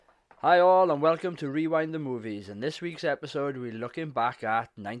Hi all and welcome to Rewind the Movies. In this week's episode we're looking back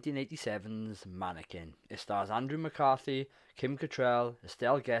at 1987's Mannequin. It stars Andrew McCarthy, Kim Cattrall,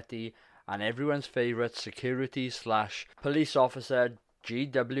 Estelle Getty and everyone's favourite security/police officer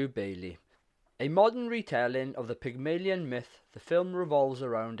G.W. Bailey. A modern retelling of the Pygmalion myth, the film revolves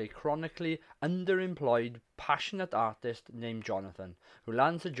around a chronically underemployed, passionate artist named Jonathan, who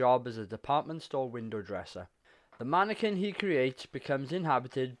lands a job as a department store window dresser. The mannequin he creates becomes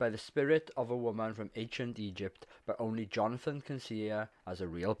inhabited by the spirit of a woman from ancient Egypt, but only Jonathan can see her as a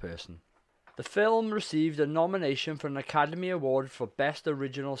real person. The film received a nomination for an Academy Award for Best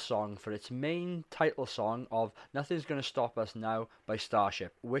Original Song for its main title song of Nothing's Gonna Stop Us Now by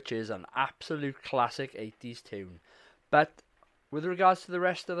Starship, which is an absolute classic 80s tune. But with regards to the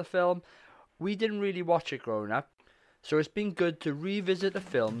rest of the film, we didn't really watch it growing up, so it's been good to revisit a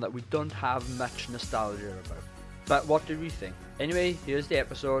film that we don't have much nostalgia about. But what did we think? Anyway, here's the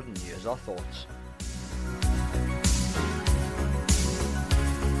episode and here's our thoughts.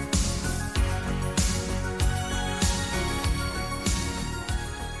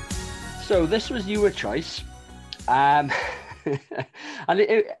 So this was your choice. And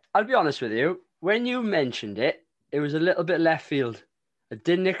I'll be honest with you, when you mentioned it, it was a little bit left field. I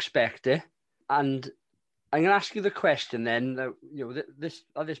didn't expect it. And I'm going to ask you the question then, this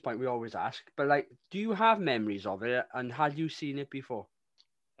at this point we always ask, but like, do you have memories of it and had you seen it before?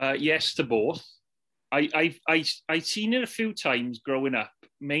 Yes to both. I'd seen it a few times growing up,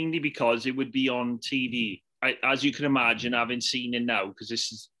 mainly because it would be on TV. As you can imagine, having seen it now, because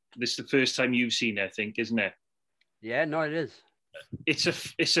this is the first time you've seen it, I think, isn't it? Yeah, no, it is. It's a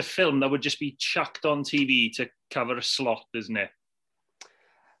film that would just be chucked on TV to cover a slot, isn't it?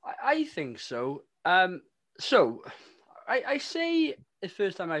 I think so. So, I say the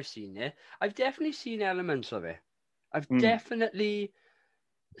first time I've seen it, I've definitely seen elements of it. I've definitely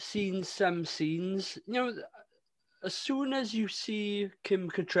seen some scenes. You know, as soon as you see Kim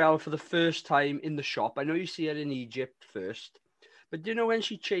Cattrall for the first time in the shop, I know you see her in Egypt first, but do you know when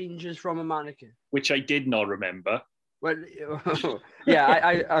she changes from a mannequin? Which I did not remember. Well,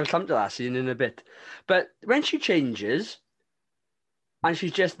 yeah, I'll come to that scene in a bit. But when she changes, and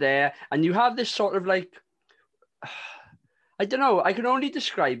she's just there, and you have this sort of like, I don't know, I can only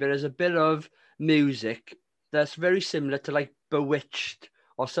describe it as a bit of music that's very similar to like Bewitched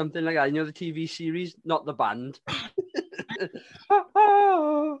or something like that. You know, the TV series, not the band.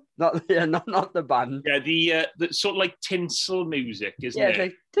 not the band. Yeah, the sort of like tinsel music, isn't it?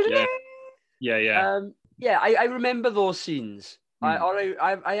 Like, yeah. I remember those scenes.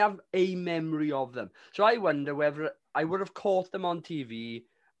 I have a memory of them. So I wonder whether I would have caught them on TV,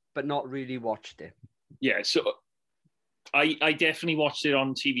 but not really watched it. Yeah, so I definitely watched it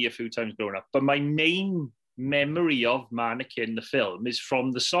on TV a few times growing up, but my main memory of Mannequin, the film, is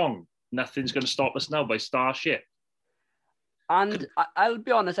from the song Nothing's Gonna Stop Us Now by Starship. And I'll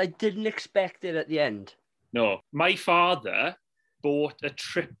be honest, I didn't expect it at the end. No, my father bought a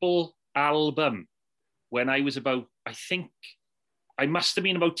triple album when I was about, I think, I must have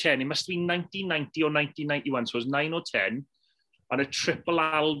been about 10. It must have been 1990 or 1991, so I was 9 or 10, and a triple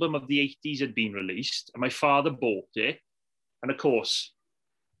album of the 80s had been released, and my father bought it. And of course,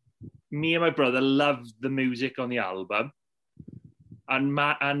 me and my brother loved the music on the album,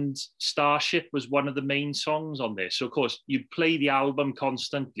 and Starship was one of the main songs on this. So of course, you'd play the album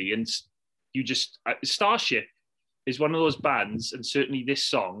constantly, and you just Starship is one of those bands, and certainly this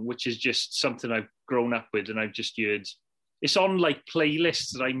song, which is just something I've grown up with, and I've just heard. It's on like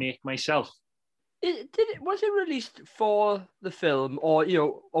playlists that I make myself. Was it released for the film, or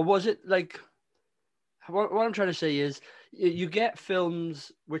was it like? What I'm trying to say is, you get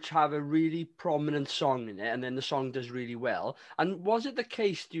films which have a really prominent song in it, and then the song does really well. And was it the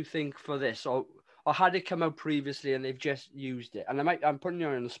case, do you think, for this, or had it come out previously and they've just used it? And I'm putting you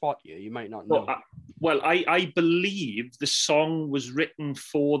on the spot here. You might not know. I believe the song was written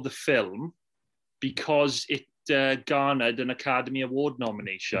for the film because it garnered an Academy Award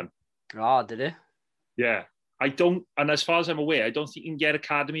nomination. Ah, did it? Yeah. And as far as I'm aware, I don't think you can get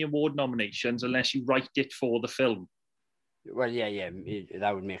Academy Award nominations unless you write it for the film. Well, yeah,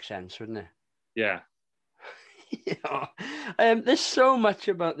 that would make sense, wouldn't it? Yeah. There's so much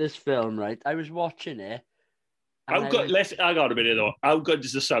about this film, right? I was watching it. Hang on a minute though. How good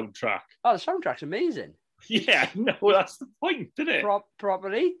is the soundtrack? Oh, the soundtrack's amazing. Yeah, no, that's the point, isn't it?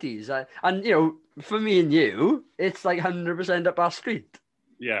 Proper 80s. And, for me and you, it's like 100% up our street.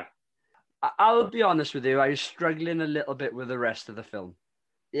 Yeah. I'll be honest with you, I was struggling a little bit with the rest of the film.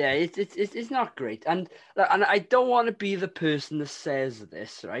 Yeah, it's not great. And I don't want to be the person that says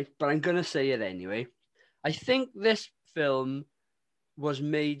this, right? But I'm going to say it anyway. I think this film was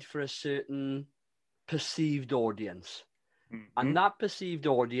made for a certain perceived audience. Mhm. And that perceived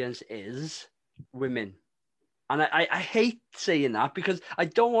audience is women. And I hate saying that because I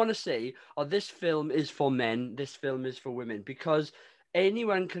don't want to say, oh, this film is for men, this film is for women, because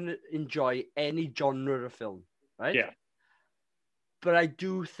anyone can enjoy any genre of film, right? Yeah. But I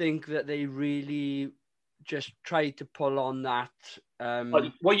do think that they really just tried to pull on that.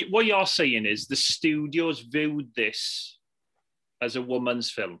 What you're saying is the studios viewed this as a woman's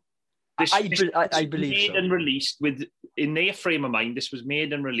film. I believe made so. and released with, in their frame of mind, this was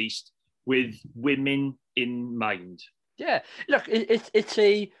made and released with women in mind. Yeah, look, it's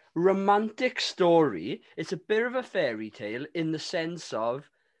a romantic story. It's a bit of a fairy tale in the sense of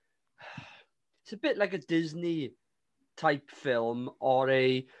it's a bit like a Disney type film or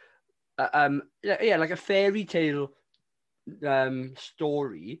like a fairy tale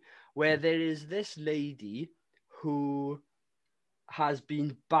story where there is this lady who has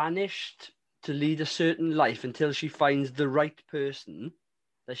been banished to lead a certain life until she finds the right person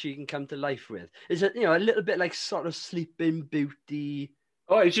that she can come to life with. Is it, a little bit like sort of Sleeping Beauty?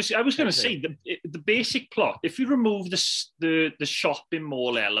 Oh, I was going to say the basic plot. If you remove the shopping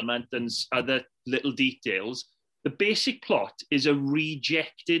mall element and other little details, the basic plot is a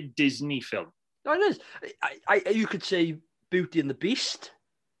rejected Disney film. No, it is. You could say Beauty and the Beast.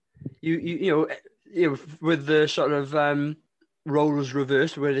 You know, with the sort of roles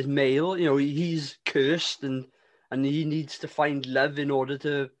reversed, where it's male. He's cursed and he needs to find love in order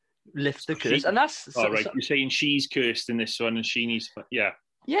to lift the curse. And that's right. You're saying she's cursed in this one, and she needs, yeah.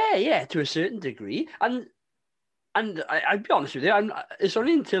 Yeah, to a certain degree. And I'll be honest with you, it's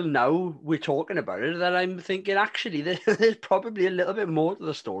only until now we're talking about it that I'm thinking, actually, there's probably a little bit more to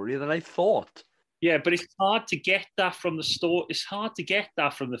the story than I thought. Yeah, but it's hard to get that from the story. It's hard to get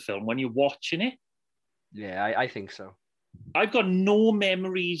that from the film when you're watching it. Yeah, I think so. I've got no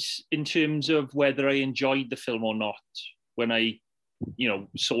memories in terms of whether I enjoyed the film or not when I,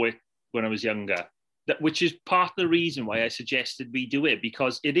 saw it when I was younger. Which is part of the reason why I suggested we do it,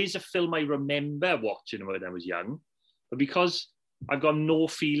 because it is a film I remember watching when I was young, but because I've got no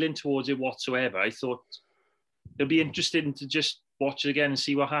feeling towards it whatsoever, I thought it'd be interesting to just watch it again and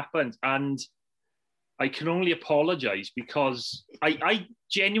see what happened. And I can only apologize because I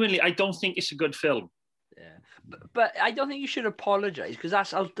genuinely, I don't think it's a good film. Yeah, but I don't think you should apologize, because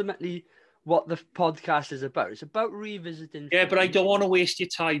that's ultimately what the podcast is about. It's about revisiting. Yeah, but I don't want to waste your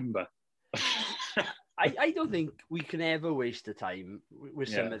time, but. I don't think we can ever waste the time with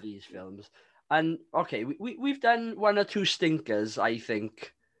some of these films. And okay, we've done one or two stinkers, I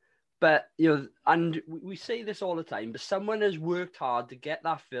think, but and we say this all the time, but someone has worked hard to get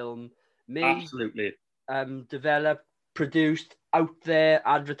that film made, absolutely, developed, produced, out there,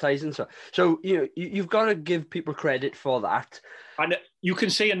 advertising. So you've got to give people credit for that. And you can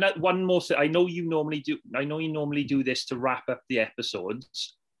say one more thing. I know you normally do this to wrap up the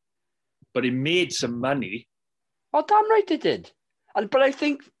episodes. But it made some money. Oh, damn right it did. But I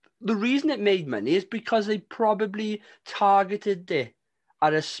think the reason it made money is because they probably targeted it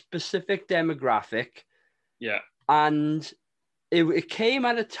at a specific demographic. Yeah. And it came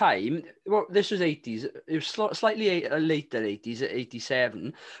at a time, well, this was 80s. It was slightly later 80s, at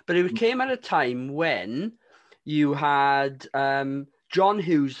 87. But it came at a time when you had John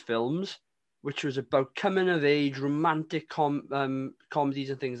Hughes films, which was about coming of age, romantic comedies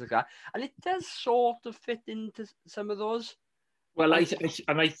and things like that. And it does sort of fit into some of those. Well, I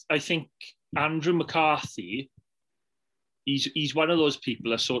think Andrew McCarthy, he's one of those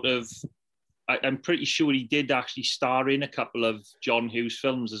people, I'm pretty sure he did actually star in a couple of John Hughes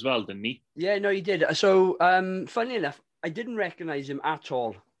films as well, didn't he? Yeah, no, he did. So, funny enough, I didn't recognize him at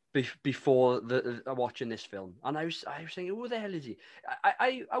all before watching this film, and I was thinking, who the hell is he?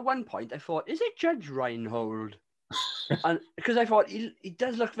 I at one point I thought, is it Judge Reinhold? And because I thought he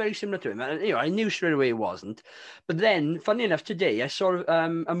does look very similar to him, and I knew straight away it wasn't. But then, funny enough, today I saw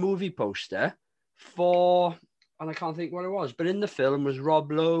a movie poster for, and I can't think what it was, but in the film was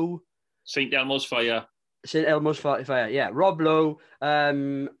Rob Lowe, St. Elmo's Fire. St. Elmo's Fire, yeah. Rob Lowe,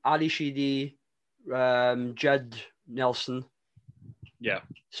 Ali Sheedy, Judd Nelson. Yeah.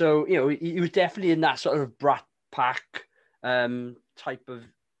 So, he was definitely in that sort of Brat Pack type of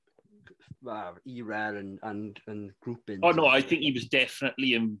era and grouping. Oh no, I think he was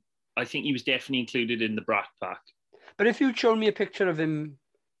definitely included in the Brat Pack. But if you'd shown me a picture of him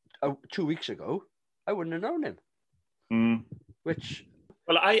 2 weeks ago, I wouldn't have known him. Which,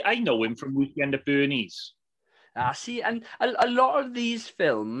 well, I know him from Weekend at Bernie's. See, and a lot of these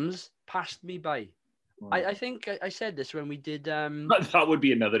films passed me by. I think I said this when we did. That would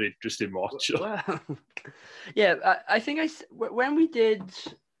be another interesting watch. Well, yeah, I think when we did.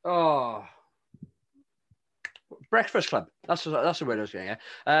 Oh, Breakfast Club. That's the word I was getting at.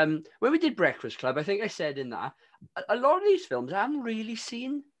 When we did Breakfast Club, I think I said in that a lot of these films I haven't really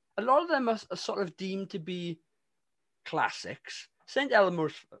seen. A lot of them are sort of deemed to be classics. St.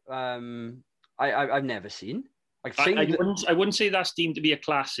 Elmo's, I've never seen. I wouldn't say that's deemed to be a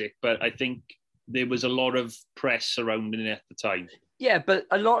classic, but I think there was a lot of press surrounding it at the time. Yeah, but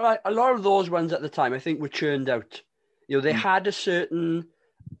a lot of those ones at the time, I think, were churned out. You know, they had a certain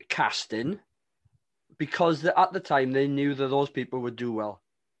casting because at the time they knew that those people would do well.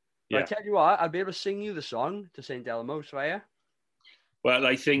 But I tell you what, I'll be able to sing you the song to St. Elmo's Fire. Well,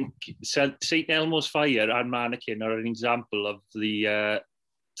 I think St. Elmo's Fire and Mannequin are an example of the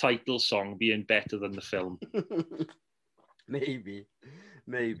title song being better than the film. Maybe.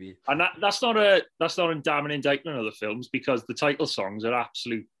 And that's not a damning indictment of the films, because the title songs are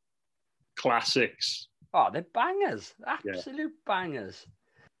absolute classics. Oh, they're bangers. Absolute bangers.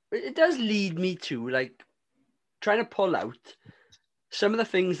 It does lead me to, like, trying to pull out some of the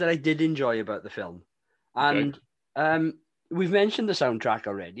things that I did enjoy about the film. And we've mentioned the soundtrack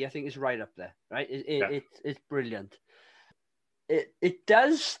already. I think it's right up there, right? It's brilliant. It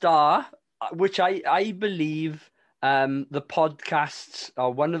does star, which I believe the podcasts,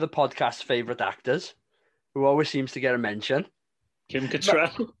 or one of the podcast's favourite actors, who always seems to get a mention. Kim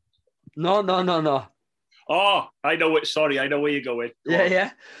Cattrall? No. Oh, I know it. Sorry, I know where you're going.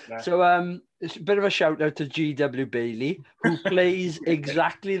 Yeah. So it's a bit of a shout out to G.W. Bailey, who plays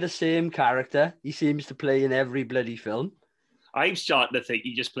exactly the same character he seems to play in every bloody film. I'm starting to think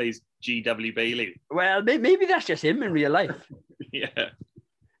he just plays G.W. Bailey. Well, maybe that's just him in real life. Yeah.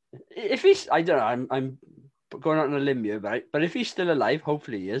 If he's, I don't know, I'm going out on a limb here, but if he's still alive,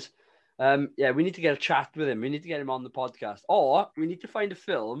 hopefully he is. We need to get a chat with him. We need to get him on the podcast, or we need to find a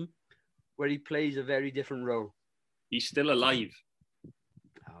film where he plays a very different role. He's still alive.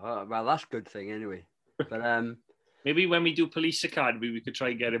 Oh, well, that's a good thing anyway. But maybe when we do Police Academy, we could try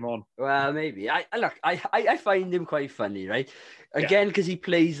and get him on. Well, maybe. I find him quite funny, right? Again, because he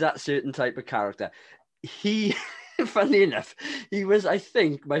plays that certain type of character. He, funny enough, he was, I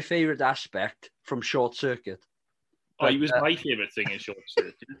think, my favourite aspect from Short Circuit. He was my favourite thing in Short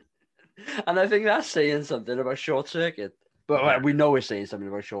Circuit. And I think that's saying something about Short Circuit. But we know we're saying something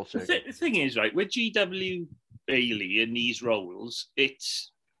about Short Circuit. The thing is, right, with G.W. Bailey in these roles,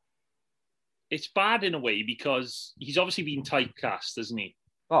 it's bad in a way, because he's obviously been typecast, hasn't he?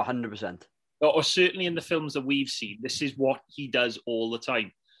 Oh, 100%. Or certainly in the films that we've seen, this is what he does all the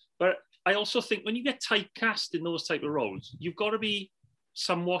time. But I also think when you get typecast in those type of roles, you've got to be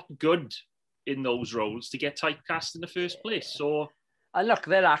somewhat good in those roles to get typecast in the first place. So, and look,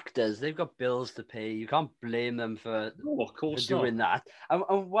 they're actors. They've got bills to pay. You can't blame them for doing that.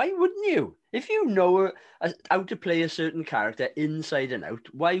 And why wouldn't you? If you know how to play a certain character inside and out,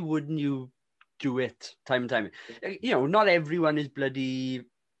 why wouldn't you do it time and time? You know, not everyone is bloody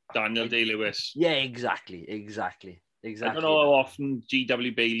Daniel Day-Lewis. Yeah, exactly. I don't know how often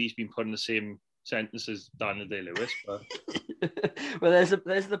G.W. Bailey's been put in the same sentence as Daniel Day-Lewis, but well, there's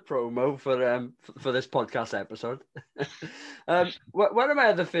the promo for this podcast episode. One of my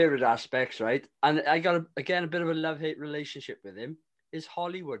other favorite aspects, right, and I got a bit of a love-hate relationship with him, is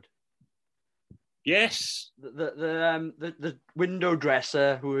Hollywood. Yes, the window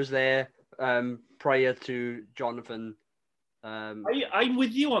dresser who was there prior to Jonathan. I'm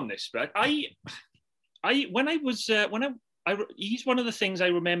with you on this, but he's one of the things I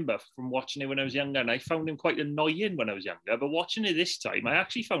remember from watching it when I was younger, and I found him quite annoying when I was younger. But watching it this time, I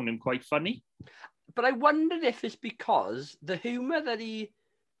actually found him quite funny. But I wondered if it's because the humour that he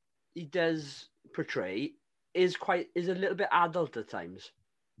does portray is a little bit adult at times.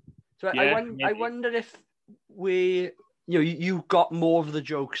 So yeah, I wonder if you got more of the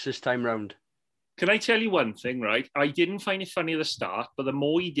jokes this time round. Can I tell you one thing, right? I didn't find it funny at the start, but the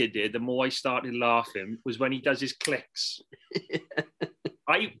more he did it, the more I started laughing, was when he does his clicks.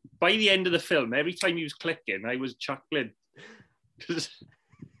 By the end of the film, every time he was clicking, I was chuckling.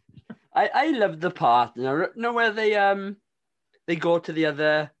 I loved the part, where they go to the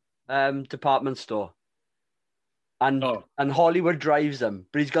other department store. And Hollywood drives them,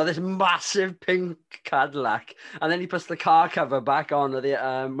 but he's got this massive pink Cadillac, and then he puts the car cover back on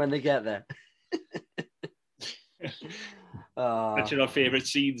when they get there. That's your favourite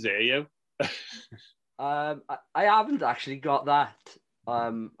scenes there, you? I haven't actually got that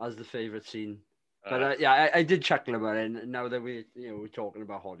as the favourite scene, but I did chuckle about it. Now that we're talking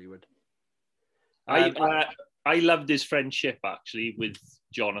about Hollywood, I loved his friendship actually with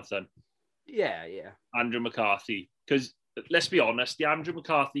Jonathan. Yeah, yeah. Andrew McCarthy. Because let's be honest, the Andrew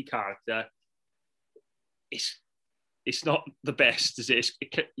McCarthy character it's not the best, is it?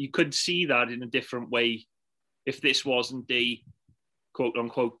 You could see that in a different way. If this wasn't a quote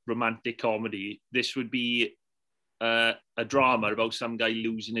unquote romantic comedy, this would be a drama about some guy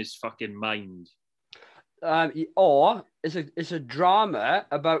losing his fucking mind. Or it's a drama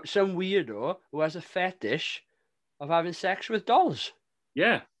about some weirdo who has a fetish of having sex with dolls.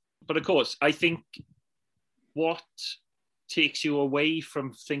 Yeah. But of course, I think what takes you away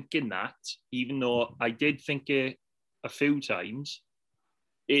from thinking that, even though I did think it a few times,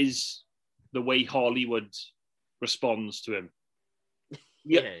 is the way Hollywood responds to him.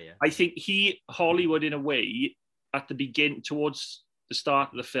 Yeah. I think Hollywood, in a way, at the beginning, towards the start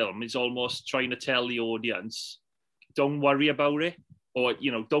of the film, is almost trying to tell the audience, don't worry about it, or,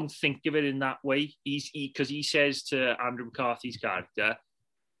 don't think of it in that way. Because he says to Andrew McCarthy's character,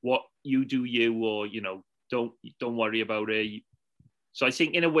 what you do you, or, don't worry about it. So I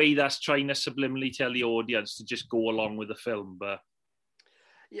think in a way that's trying to subliminally tell the audience to just go along with the film. But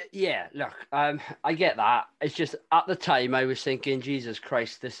yeah, look, I get that. It's just at the time I was thinking, Jesus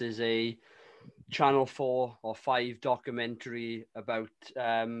Christ, this is a Channel 4 or 5 documentary about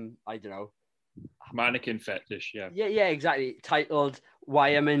I don't know, mannequin fetish. Yeah, exactly. Titled "Why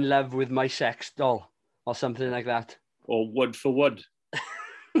I'm in Love with My Sex Doll" or something like that. Or Wood for Wood.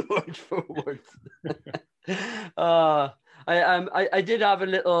 Word for word. I did have a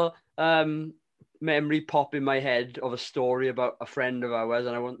little memory pop in my head of a story about a friend of ours,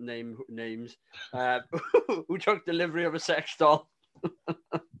 and I won't name names, who took delivery of a sex doll.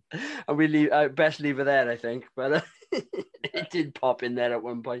 And we best leave it there, I think. But it did pop in there at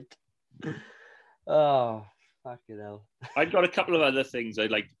one point. Oh, fucking hell. I've got a couple of other things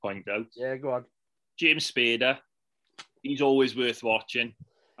I'd like to point out. Yeah, go on. James Spader, he's always worth watching.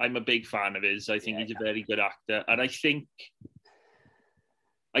 I'm a big fan of his. I think he's a very good actor. And I think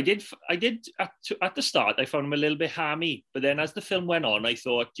I did at the start, I found him a little bit hammy. But then as the film went on, I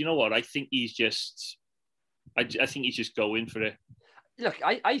thought, you know what? I think he's just going for it. Look,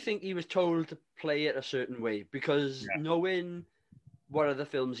 I think he was told to play it a certain way because knowing what other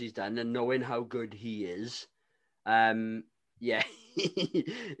films he's done and knowing how good he is, I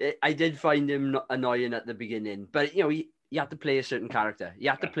did find him annoying at the beginning. But, he had to play a certain character. He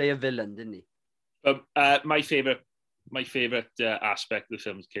had to play a villain, didn't he? My favorite aspect of the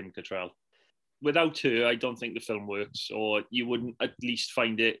film is Kim Cattrall. Without her, I don't think the film works, or you wouldn't at least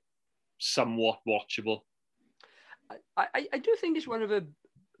find it somewhat watchable. I do think it's one of the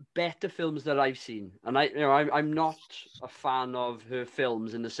better films that I've seen, and I'm not a fan of her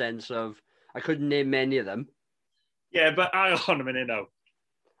films in the sense of I couldn't name many of them. Yeah, but hang on a minute now.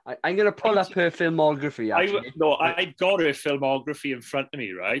 I'm going to pull up her filmography, actually. I've got her filmography in front of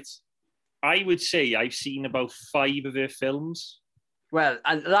me, right? I would say I've seen about 5 of her films. Well,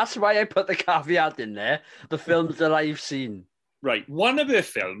 and that's why I put the caveat in there, the films that I've seen. Right. One of her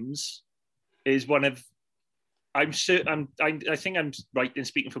films is one of, I think I'm right in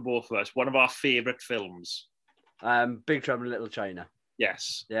speaking for both of us, one of our favourite films. Big Trouble in Little China.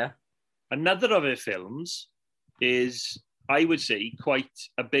 Yes. Yeah. Another of her films is, I would say, quite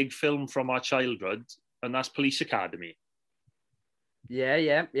a big film from our childhood, and that's Police Academy.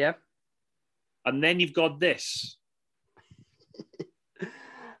 Yeah. And then you've got this.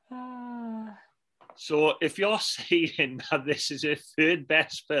 So if you're saying that this is her third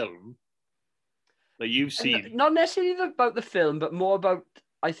best film that you've seen... Not necessarily about the film, but more about,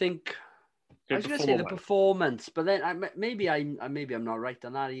 I think... I was going to say the performance, but then maybe I'm not right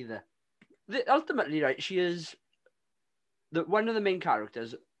on that either. Ultimately, right, she is one of the main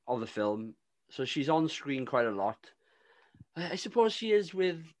characters of the film, so she's on screen quite a lot. I suppose she is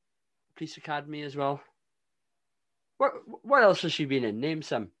with Police Academy as well. What else has she been in? Name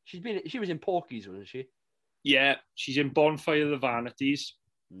some. She was in Porky's, wasn't she? Yeah, she's in Bonfire of the Vanities.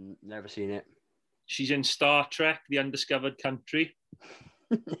 Never seen it. She's in Star Trek: The Undiscovered Country.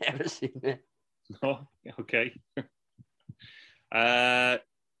 Never seen it. Oh, okay.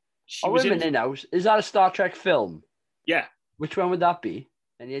 Women in House. Is that a Star Trek film? Yeah. Which one would that be?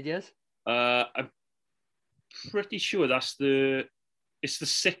 Any ideas? I'm pretty sure it's the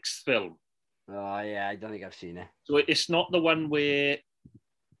 6th film. Oh yeah, I don't think I've seen it. So it's not the one where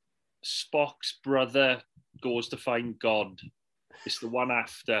Spock's brother goes to find God. It's the one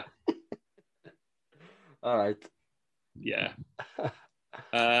after. All right. Yeah.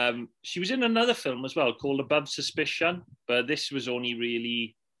 She was in another film as well called Above Suspicion, but this was only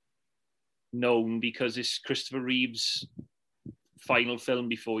really known because it's Christopher Reeve's final film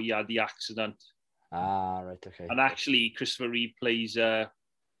before he had the accident. Ah, right, okay. And actually, Christopher Reeve plays a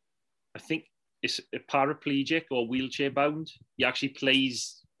I think it's a paraplegic or wheelchair bound. He actually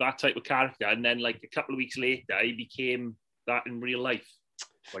plays that type of character, and then like a couple of weeks later, he became that in real life.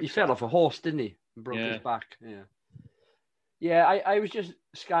 He fell off a horse, didn't he? And broke his back. Yeah. Yeah, I was just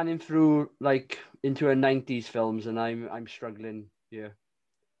scanning through like into a 90s films, and I'm struggling here.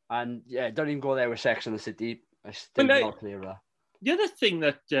 And yeah, don't even go there with Sex and the City. I still not clear of that. The other thing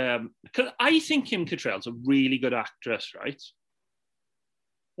that, because I think Kim Cattrall's a really good actress, right?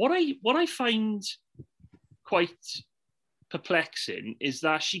 What I find quite perplexing is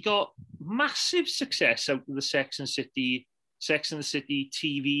that she got massive success out of the Sex and the City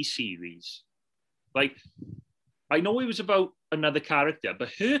TV series. Like, I know it was about another character,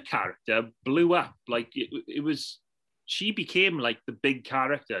 but her character blew up. Like it was, she became like the big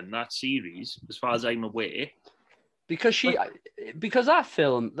character in that series, as far as I'm aware. Because that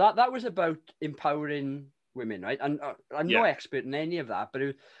film that was about empowering women, right? And I'm no expert in any of that, but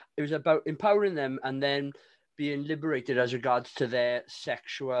it was about empowering them and then being liberated as regards to their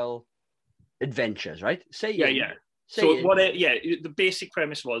sexual adventures, right? The basic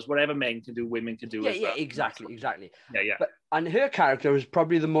premise was whatever men can do, women can do. Exactly. Yeah. And her character was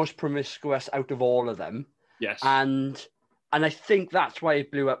probably the most promiscuous out of all of them. Yes. And I think that's why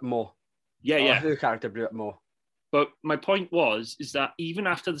it blew up more. Her character blew up more. But my point is that even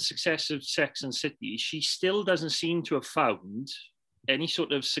after the success of Sex and City, she still doesn't seem to have found any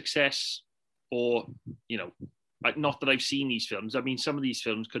sort of success, or, you know, not that I've seen these films. I mean, some of these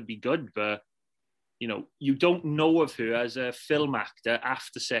films could be good, but, you know, you don't know of her as a film actor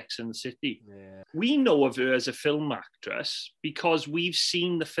after Sex and the City. Yeah. We know of her as a film actress because we've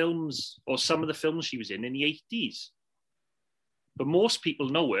seen the films, or some of the films she was in the 80s. But most people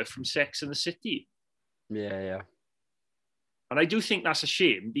know her from Sex and the City. Yeah. And I do think that's a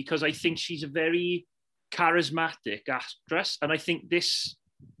shame, because I think she's a very charismatic actress. And I think this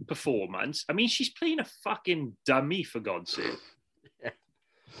performance, I mean, she's playing a fucking dummy, for God's sake. Yeah.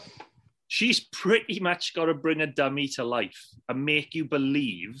 She's pretty much got to bring a dummy to life and make you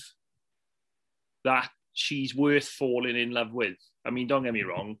believe that she's worth falling in love with. I mean, don't get me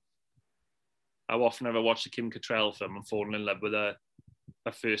wrong. How often have I watched a Kim Cattrall film and fallen in love with her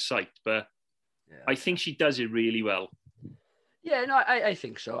at first sight? But I think she does it really well. Yeah, no, I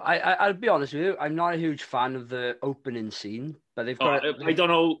think so. I'll be honest with you. I'm not a huge fan of the opening scene, but they've got. I don't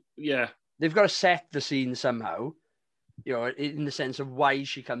know. Yeah, they've got to set the scene somehow. You know, in the sense of why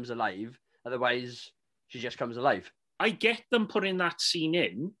she comes alive. Otherwise, she just comes alive. I get them putting that scene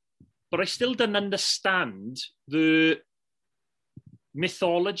in, but I still don't understand the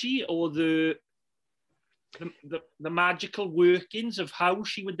mythology or the magical workings of how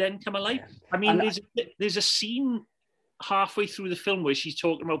she would then come alive. Yeah. I mean, there's a scene halfway through the film where she's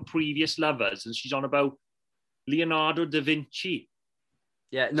talking about previous lovers, and she's on about Leonardo da Vinci.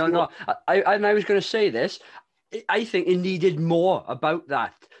 Yeah, no. I was going to say this. I think it needed more about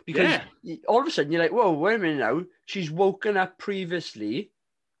that, because all of a sudden you're like, whoa, wait a minute now. She's woken up previously,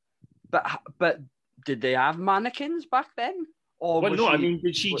 but did they have mannequins back then? Or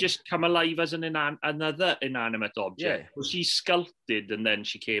did she just come alive as another inanimate object? Was she sculpted and then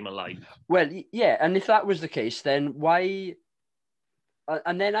she came alive? Well, yeah, and if that was the case, then why...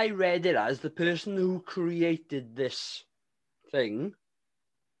 And then I read it as the person who created this thing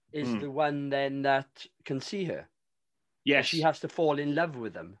is the one then that can see her. Yes. She has to fall in love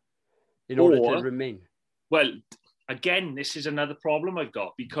with them in order to remain. Well, again, this is another problem I've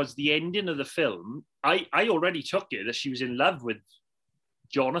got, because the ending of the film, I already took it that she was in love with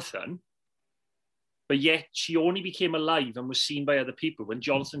Jonathan, but yet she only became alive and was seen by other people when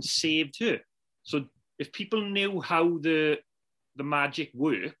Jonathan saved her. So if people knew how the magic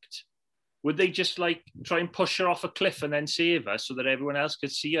worked, would they just like try and push her off a cliff and then save her so that everyone else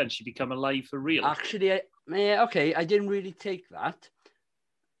could see her and she become alive for real? Actually, I didn't really take that.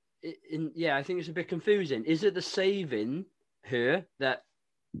 I think it's a bit confusing. Is it the saving her that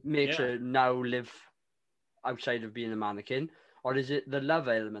makes her now live outside of being a mannequin, or is it the love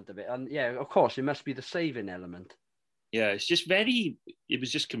element of it? And yeah, of course, it must be the saving element. Yeah, it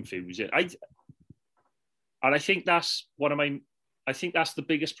was just confusing. I think that's the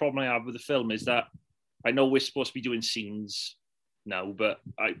biggest problem I have with the film, is that I know we're supposed to be doing scenes now, but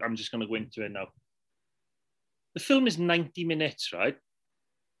I'm just going to go into it now. The film is 90 minutes, right?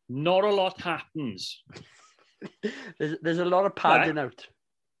 Not a lot happens. there's a lot of padding out.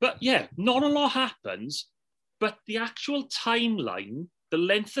 But yeah, not a lot happens. But the actual timeline, the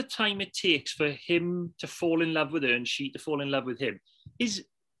length of time it takes for him to fall in love with her and she to fall in love with him, is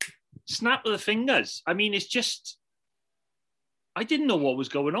snap of the fingers. I mean, it's just... I didn't know what was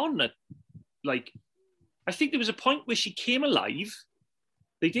going on. I think there was a point where she came alive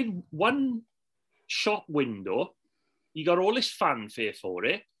They did one shop window. You got all this fanfare for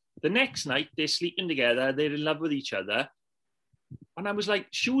it. The next night, they're sleeping together. They're in love with each other. And I was like,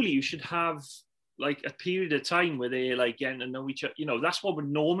 surely you should have like a period of time where they're like getting to know each other. You know, that's what would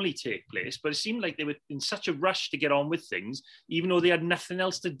normally take place. But it seemed like they were in such a rush to get on with things, even though they had nothing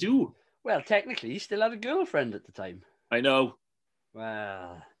else to do. Well, technically, he still had a girlfriend at the time. I know.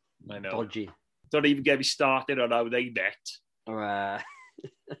 Well, I know. Dodgy. Don't even get me started on how they met.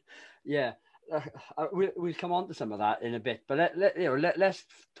 Yeah. We'll come on to some of that in a bit, but let's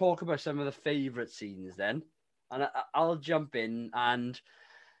talk about some of the favourite scenes then. And I'll jump in, and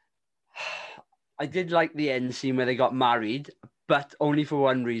I did like the end scene where they got married, but only for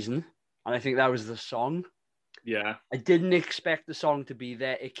one reason, and I think that was the song. Yeah. I didn't expect the song to be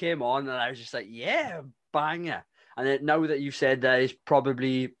there. It came on, and I was just like, yeah, banger. And then, now that you've said that it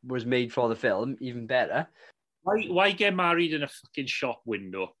probably was made for the film, even better. Why get married in a fucking shop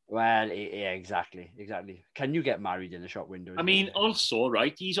window? Well, yeah, exactly. Can you get married in a shop window? I mean, also,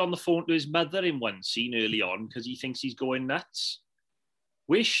 right, he's on the phone to his mother in one scene early on because he thinks he's going nuts.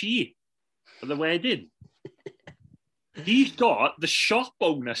 Where's she for the wedding? He's got the shop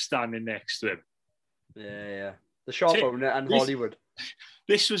owner standing next to him. Yeah. The shop owner and Hollywood.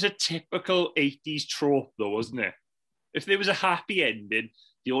 This was a typical 80s trope, though, wasn't it? If there was a happy ending,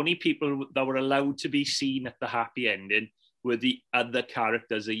 the only people that were allowed to be seen at the happy ending were the other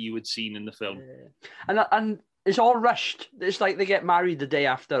characters that you had seen in the film. Yeah. And it's all rushed. It's like they get married the day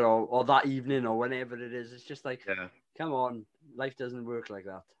after or that evening or whenever it is. It's just like, come on, life doesn't work like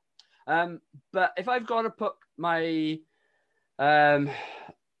that. But if I've got to put my,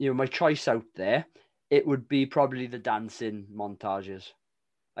 my choice out there, it would be probably the dancing montages.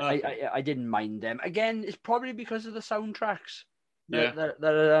 Okay. I didn't mind them. Again, it's probably because of the soundtracks that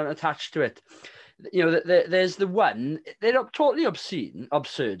are attached to it. You know, there's the one, they're totally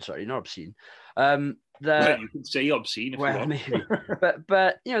absurd, sorry, not obscene. Well, you can say obscene if you want. Maybe.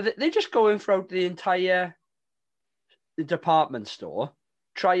 but you know, they're just going throughout the entire department store,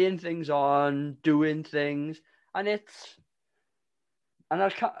 trying things on, doing things, and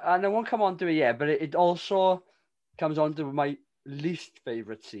I won't come on to it yet, but it also comes on to my least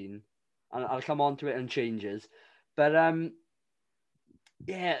favourite scene, and I'll come on to it and changes. But I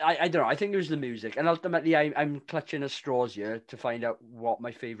don't know. I think it was the music, and ultimately I'm clutching at straws here to find out what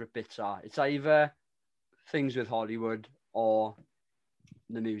my favourite bits are. It's either things with Hollywood or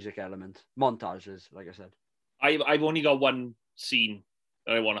the music element, montages, like I said. I've only got one scene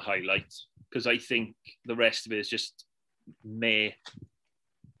that I want to highlight because I think the rest of it is just meh.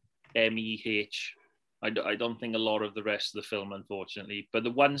 MEH. I don't think a lot of the rest of the film, unfortunately. But the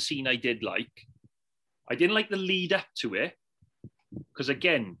one scene I did like, I didn't like the lead up to it because,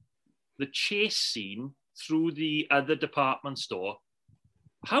 again, the chase scene through the other department store,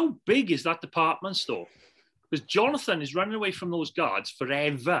 how big is that department store? Because Jonathan is running away from those guards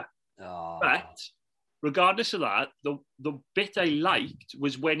forever. Oh. But regardless of that, the bit I liked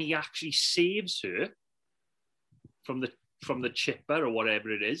was when he actually saves her from the chipper or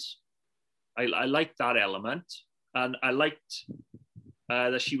whatever it is. I liked that element, and I liked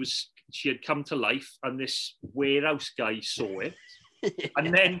that she had come to life, and this warehouse guy saw it,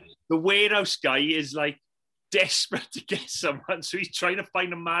 and then the warehouse guy is like desperate to get someone, so he's trying to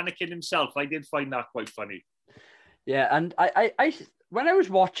find a mannequin himself. I did find that quite funny. Yeah, and I when I was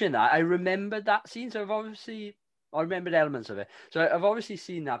watching that, I remembered that scene. So I remembered elements of it. So I've obviously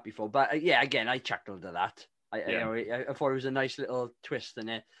seen that before. But again, I chuckled at that. I thought it was a nice little twist in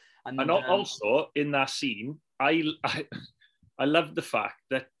it. And also in that scene, I loved the fact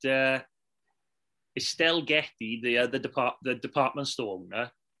that Estelle Getty, the department store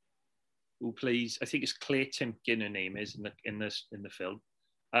owner, who plays, I think it's Claire Timpkin, her name is in the film.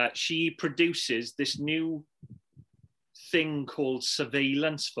 She produces this new thing called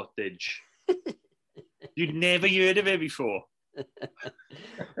surveillance footage. You'd never heard of it before.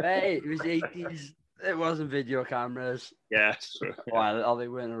 Hey, it was the 80s. It wasn't video cameras. Yeah. Well, they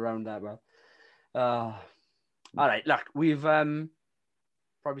weren't around that well. All right, look, we've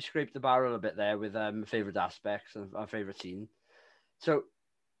probably scraped the barrel a bit there with favourite aspects of our favourite scene. So,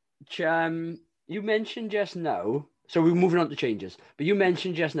 you mentioned just now, so we're moving on to changes, but you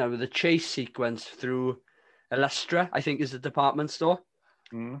mentioned just now the chase sequence through Illustra, I think is the department store.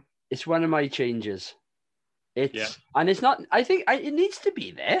 Mm. It's one of my changes. And it's not, I think it needs to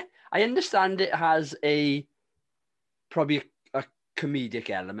be there. I understand it has probably a comedic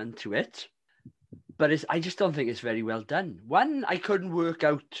element to it, but I just don't think it's very well done. One, I couldn't work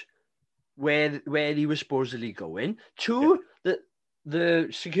out where he was supposedly going. Two, The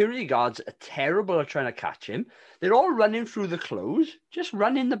security guards are terrible at trying to catch him. They're all running through the clothes, just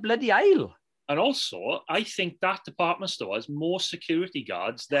running the bloody aisle. And also, I think that department store has more security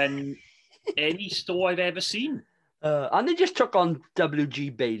guards than any store I've ever seen. And they just took on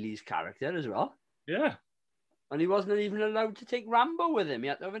W.G. Bailey's character as well. Yeah. And he wasn't even allowed to take Rambo with him. He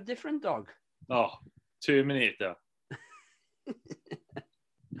had to have a different dog. Oh, Terminator.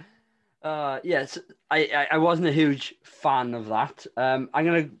 Yes, I wasn't a huge fan of that. I'm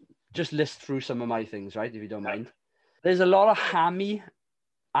going to just list through some of my things, right, if you don't mind. There's a lot of hammy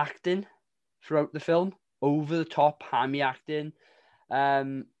acting throughout the film, over-the-top hammy acting.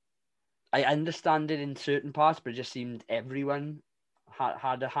 I understand it in certain parts, but it just seemed everyone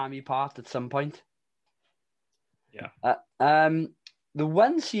had a hammy part at some point. Yeah. The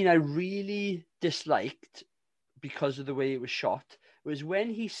one scene I really disliked because of the way it was shot was when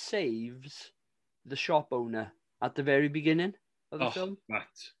he saves the shop owner at the very beginning of the film. Right.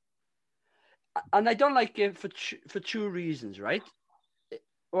 And I don't like it for two reasons, right?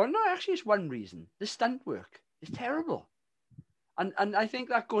 Well, no, actually, it's one reason. The stunt work is terrible. And I think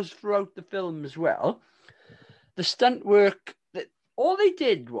that goes throughout the film as well. The stunt work, all they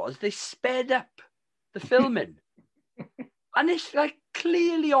did was they sped up the filming. And it's like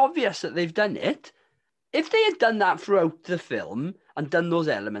clearly obvious that they've done it. If they had done that throughout the film and done those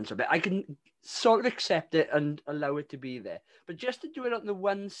elements of it, I can sort of accept it and allow it to be there. But just to do it on the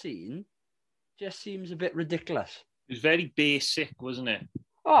one scene just seems a bit ridiculous. It was very basic, wasn't it?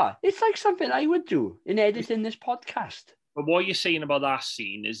 Oh, it's like something I would do in editing this podcast. But what you're saying about that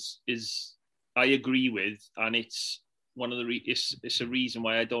scene is I agree with, and it's one of the it's a reason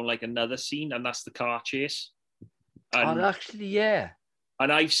why I don't like another scene, and that's the car chase. And, actually, yeah. And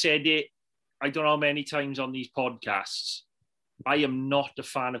I've said it, I don't know how many times on these podcasts, I am not a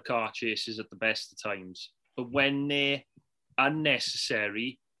fan of car chases at the best of times. But when they're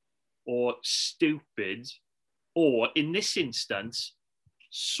unnecessary or stupid, or in this instance,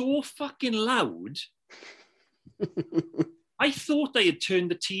 so fucking loud, I thought they had turned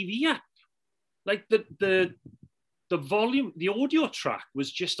the TV up. Like the volume, the audio track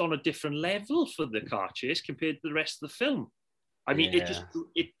was just on a different level for the car chase compared to the rest of the film. I mean,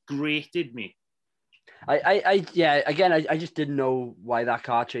 it grated me. I just didn't know why that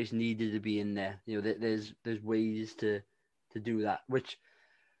car chase needed to be in there. You know, there's ways to do that, which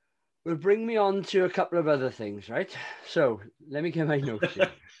will bring me on to a couple of other things, right? So let me get my notes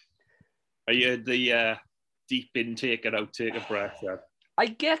here. Are you the deep intake and outtake of breath? Yeah. I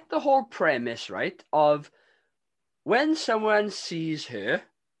get the whole premise, right, of when someone sees her,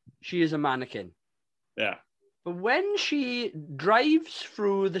 she is a mannequin. Yeah. But when she drives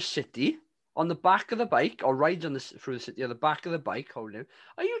through the city on the back of the bike, or rides through the city on the back of the bike, holding,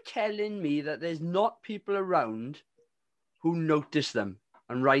 are you telling me that there's not people around who notice them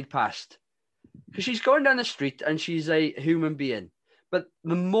and ride past? Because she's going down the street and she's a human being. But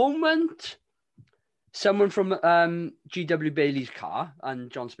the moment someone from G.W. Bailey's car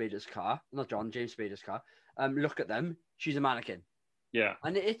and James Spader's car, look at them, she's a mannequin. Yeah.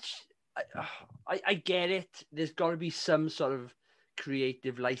 And I get it. There's got to be some sort of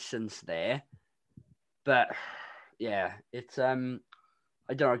creative license there. But yeah, it's, I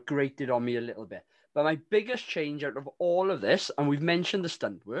don't know, it grated on me a little bit. But my biggest change out of all of this, and we've mentioned the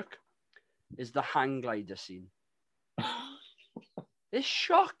stunt work, is the hang glider scene. It's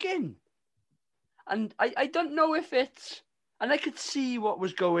shocking. And I don't know if it's... And I could see what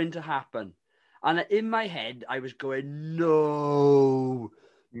was going to happen. And in my head, I was going, no,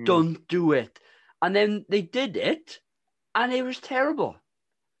 don't do it. And then they did it, and it was terrible.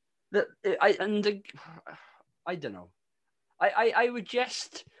 I don't know. I would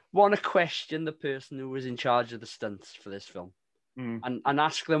just want to question the person who was in charge of the stunts for this film and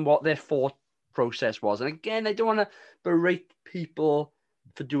ask them what their thought process was. And again, I don't want to berate people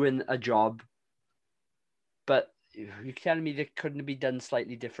for doing a job, but you're telling me they couldn't be done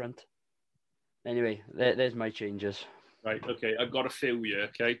slightly different. Anyway, there's my changes. Right, okay. I've got a few here,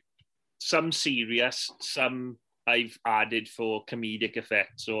 okay? Some serious, some I've added for comedic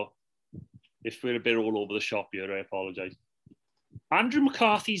effect. So if we're a bit all over the shop here, I apologise. Andrew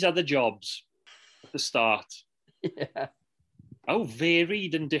McCarthy's other jobs at the start. Yeah. How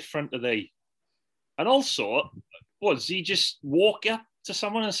varied and different are they? And also, does he just walk up to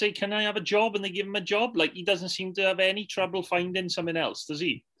someone and say, can I have a job? And they give him a job? Like, he doesn't seem to have any trouble finding something else, does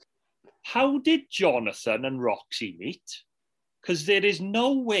he? How did Jonathan and Roxy meet? Because there is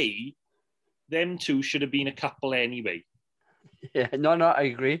no way them two should have been a couple anyway. Yeah, no, I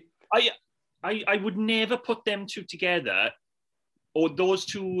agree. I would never put them two together, or those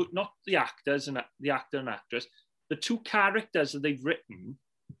two, not the actors and the actor and actress, the two characters that they've written,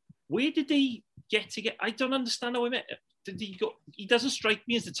 where did they get together? I don't understand how he met. Did he go? He doesn't strike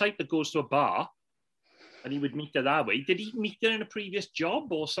me as the type that goes to a bar and he would meet her that way. Did he meet her in a previous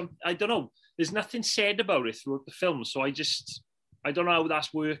job or something? I don't know. There's nothing said about it throughout the film, so I don't know how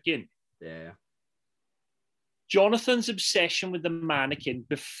that's working. Yeah. Jonathan's obsession with the mannequin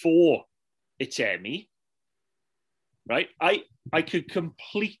before it's Emmy, right? I could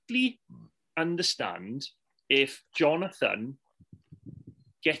completely understand if Jonathan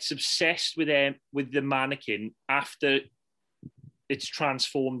gets obsessed with the mannequin after it's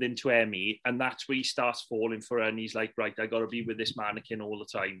transformed into Emmy, and that's where he starts falling for her, and he's like, right, I got to be with this mannequin all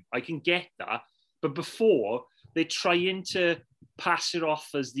the time. I can get that, but before, they're trying to pass it off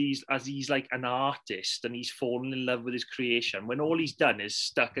as he's like an artist, and he's fallen in love with his creation, when all he's done is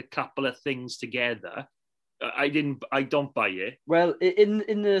stuck a couple of things together. I don't buy it. Well,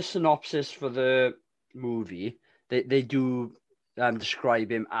 in the synopsis for the movie, they do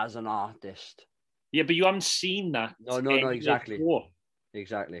describe him as an artist. Yeah, but you haven't seen that. No, exactly. Before.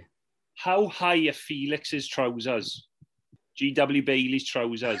 Exactly. How high are Felix's trousers? G.W. Bailey's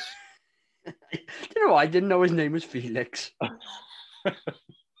trousers? You know what? I didn't know his name was Felix.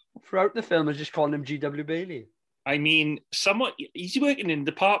 Throughout the film, I was just calling him G.W. Bailey. I mean, he's working in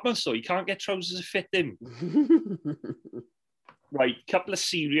department, so he can't get trousers to fit him. Right, couple of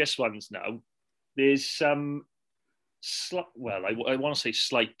serious ones now. There's some, I want to say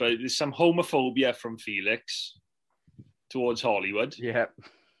slight, but there's some homophobia from Felix towards Hollywood. Yeah.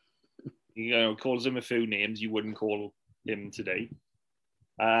 Calls him a few names you wouldn't call him today.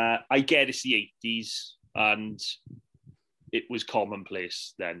 I get it's the 80s, and it was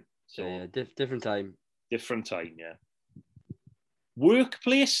commonplace then. So yeah, different time. Different time, yeah.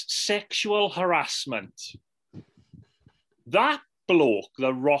 Workplace sexual harassment. That bloke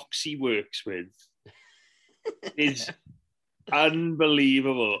that Roxy works with is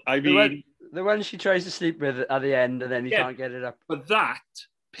unbelievable. I mean, the one she tries to sleep with at the end, and then he can't get it up. But that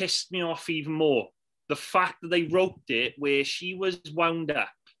pissed me off even more. The fact that they wrote it where she was wound up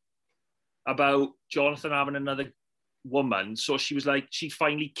about Jonathan having another woman, so she was like, she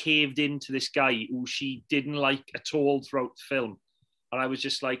finally caved into this guy who she didn't like at all throughout the film, and I was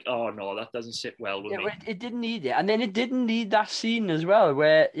just like, oh no, that doesn't sit well with me. It didn't need it, and then it didn't need that scene as well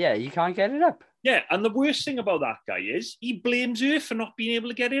where he can't get it up. Yeah, and the worst thing about that guy is he blames her for not being able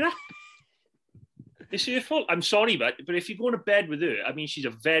to get it up. It's her fault. I'm sorry, but if you go to bed with her, I mean, she's a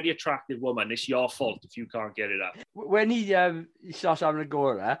very attractive woman. It's your fault if you can't get it up. When he starts having a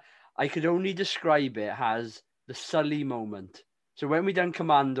go at her, I could only describe it as the Sully moment. So when we done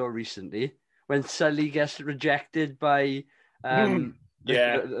Commando recently, when Sully gets rejected by I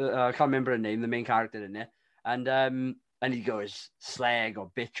can't remember her name, the main character in it, and he goes slag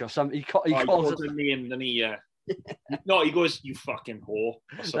or bitch or something. He calls her name, then he no, he goes, you fucking whore.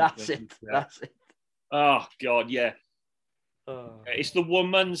 Or something. That's it. Yeah. That's it. Oh God, yeah. It's the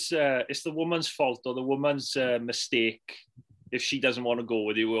woman's fault or the woman's mistake if she doesn't want to go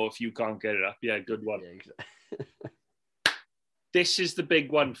with you or if you can't get it up. Yeah, good one. Yeah, exactly. This is the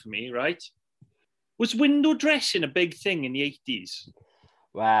big one for me, right? Was window dressing a big thing in the 80s?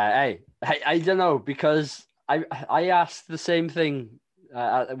 Well, hey, I don't know, because I asked the same thing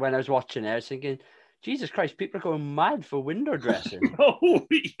when I was watching it. I was thinking, Jesus Christ, people are going mad for window dressing. Oh,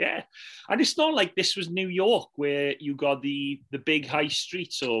 yeah. And it's not like this was New York where you got the big high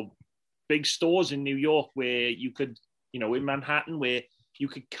streets or big stores in New York where you could, in Manhattan, where you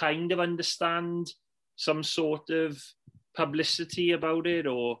could kind of understand some sort of publicity about it,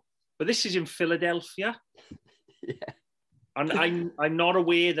 but this is in Philadelphia. Yeah. And I'm not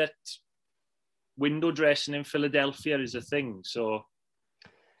aware that window dressing in Philadelphia is a thing, so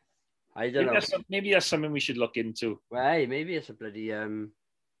I don't know. Maybe that's something we should look into. Well, hey, maybe it's a bloody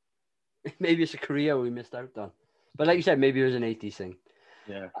maybe it's a career we missed out on. But like you said, maybe it was an 80s thing.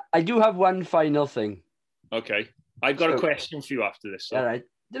 Yeah. I do have one final thing. Okay. I've got a question for you after this. So. All right.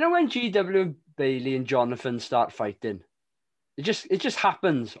 Do you know when GW Bailey and Jonathan start fighting? It just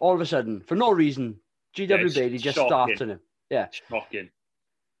happens all of a sudden for no reason. GW Bailey just starts on him. Yeah. Shocking.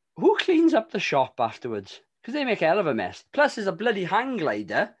 Who cleans up the shop afterwards? Because they make a hell of a mess. Plus, there's a bloody hang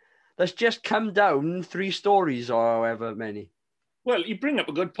glider that's just come down 3 stories or however many. Well, you bring up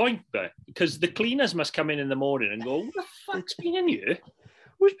a good point there, because the cleaners must come in the morning and go, what the fuck's been in here?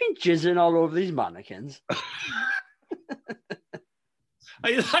 Who's been jizzing all over these mannequins?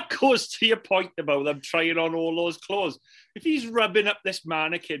 That goes to your point about them trying on all those clothes. If he's rubbing up this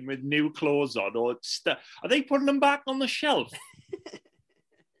mannequin with new clothes on or stuff, are they putting them back on the shelf?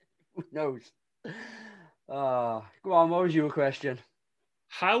 Who knows? Go on, what was your question?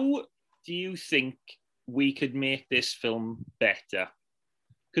 How do you think we could make this film better.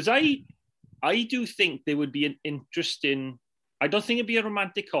 Because I do think there would be an interesting... I don't think it'd be a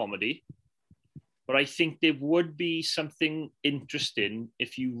romantic comedy, but I think there would be something interesting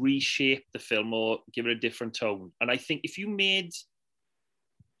if you reshape the film or give it a different tone. And I think if you made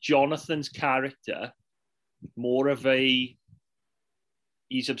Jonathan's character more of a...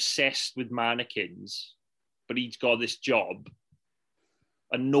 He's obsessed with mannequins, but he's got this job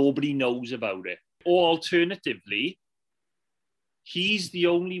and nobody knows about it. Or alternatively, he's the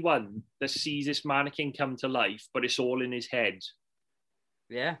only one that sees this mannequin come to life, but it's all in his head.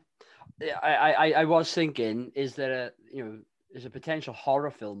 Yeah. I was thinking, is there there's a potential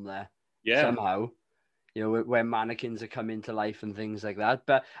horror film there somehow, where mannequins are coming to life and things like that.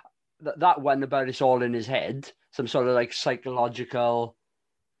 But that one about it's all in his head, some sort of like psychological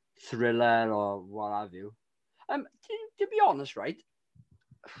thriller or what have you. To be honest, right,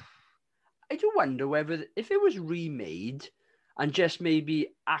 I do wonder whether if it was remade and just maybe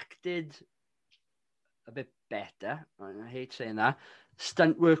acted a bit better, I hate saying that,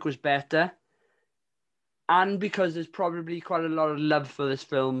 stunt work was better, and because there's probably quite a lot of love for this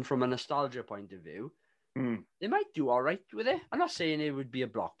film from a nostalgia point of view, they might do all right with it. I'm not saying it would be a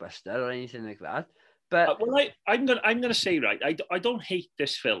blockbuster or anything like that, but I'm gonna say, right, I don't hate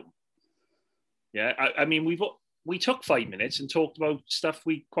this film. Yeah, I mean we took 5 minutes and talked about stuff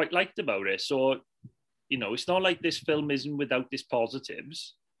we quite liked about it, so it's not like this film isn't without its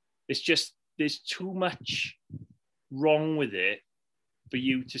positives. It's just there's too much wrong with it for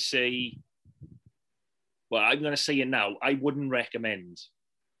you to say, well, I'm going to say it now, I wouldn't recommend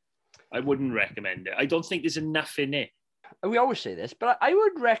it. I don't think there's enough in it. We always say this, but I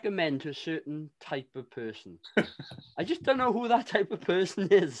would recommend to a certain type of person. I just don't know who that type of person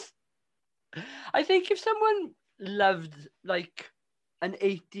is. I think if someone loved like an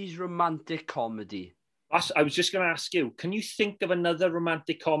 80s romantic comedy. I was just going to ask you, can you think of another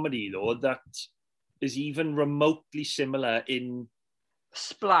romantic comedy, though, that is even remotely similar in...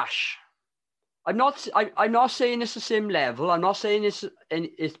 Splash. I'm not saying it's the same level. I'm not saying it's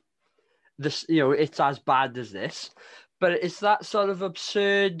this, it's as bad as this, but it's that sort of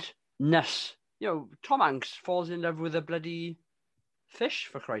absurdness. Tom Hanks falls in love with a bloody fish,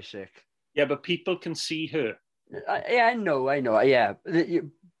 for Christ's sake. Yeah, but people can see her. I know. Yeah,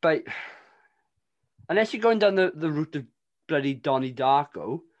 but unless you're going down the route of bloody Donnie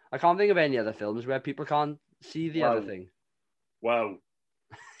Darko, I can't think of any other films where people can't see the other thing. Wow.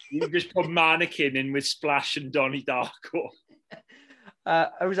 You just put mannequin in with Splash and Donnie Darko.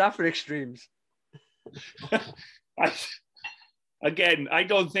 I was after extremes. I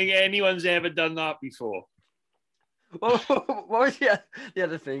don't think anyone's ever done that before. What was the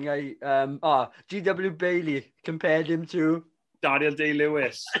other thing? G.W. Bailey compared him to Daniel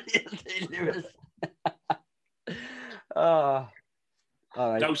Day-Lewis. All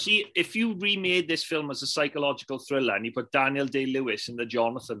right. Now, see, if you remade this film as a psychological thriller and you put Daniel Day-Lewis in the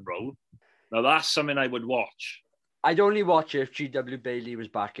Jonathan role, now that's something I would watch. I'd only watch it if G.W. Bailey was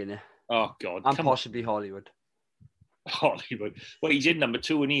back in it. Oh, God. And possibly Hollywood. Hollywood. Well, he's in number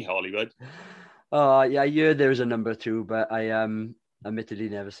 2, isn't he, Hollywood? Yeah, I heard there was a number 2, but I admittedly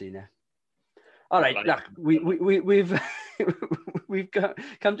never seen it. All right, look, we've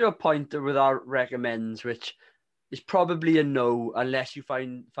come to a point with our recommends, which is probably a no unless you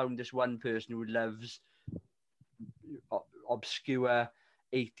found this one person who loves obscure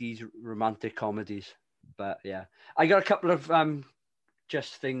 80s romantic comedies. But yeah, I got a couple of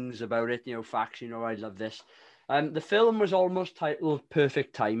just things about it, facts. I love this. The film was almost titled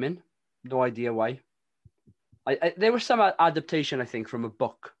Perfect Timing. No idea why. There was some adaptation, I think, from a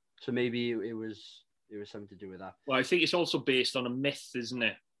book, so maybe it was something to do with that. Well, I think it's also based on a myth, isn't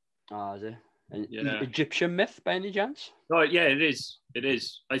it? Is it? Egyptian myth, by any chance? Oh, yeah, it is. It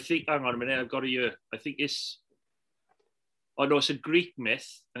is. I think. Hang on a minute. I've got a year. I think it's. Oh no, it's a Greek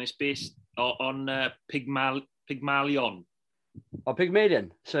myth, and it's based on Pygmalion. Oh,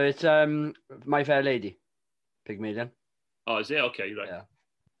 Pygmalion. So it's My Fair Lady. Pygmalion. Oh, is it? Okay, right. Yeah.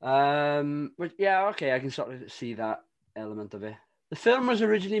 But yeah, okay, I can sort of see that element of it. The film was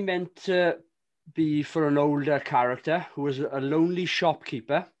originally meant to be for an older character who was a lonely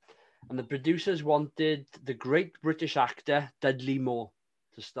shopkeeper, and the producers wanted the great British actor Dudley Moore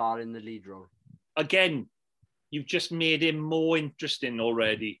to star in the lead role. Again, you've just made him more interesting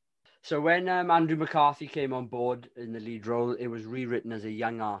already. So when Andrew McCarthy came on board in the lead role, it was rewritten as a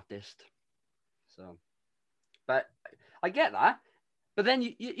young artist. So, but I get that. But then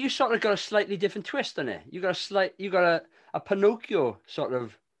you sort of got a slightly different twist on it. You got a Pinocchio sort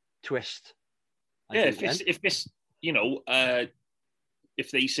of twist. If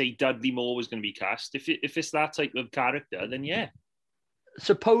if they say Dudley Moore was going to be cast, if it's that type of character, then yeah.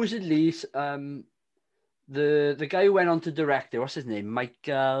 Supposedly, the guy who went on to direct it, what's his name?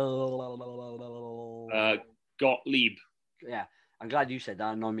 Michael. Gottlieb. Yeah, I'm glad you said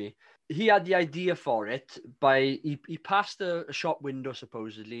that, not me. He had the idea for it he passed a shop window,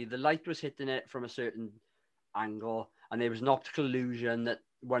 supposedly. The light was hitting it from a certain angle, and there was an optical illusion that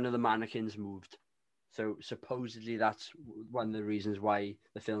one of the mannequins moved. So supposedly that's one of the reasons why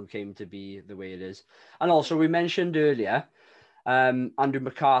the film came to be the way it is. And also, we mentioned earlier, Andrew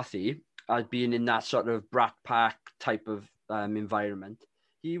McCarthy as being in that sort of Brat Pack type of environment.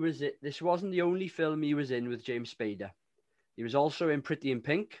 This wasn't the only film he was in with James Spader. He was also in Pretty in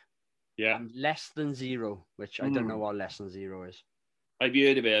Pink. Yeah. And Less Than Zero, which I don't know what Less Than Zero is. I've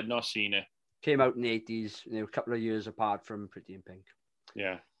heard of it. I've not seen it. Came out in the 80s, a couple of years apart from Pretty in Pink.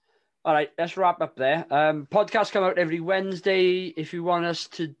 Yeah. All right, let's wrap up there. Podcasts come out every Wednesday. If you want us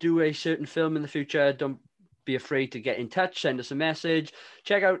to do a certain film in the future, don't be afraid to get in touch. Send us a message.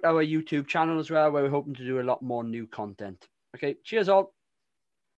 Check out our YouTube channel as well, where we're hoping to do a lot more new content. Okay, cheers all.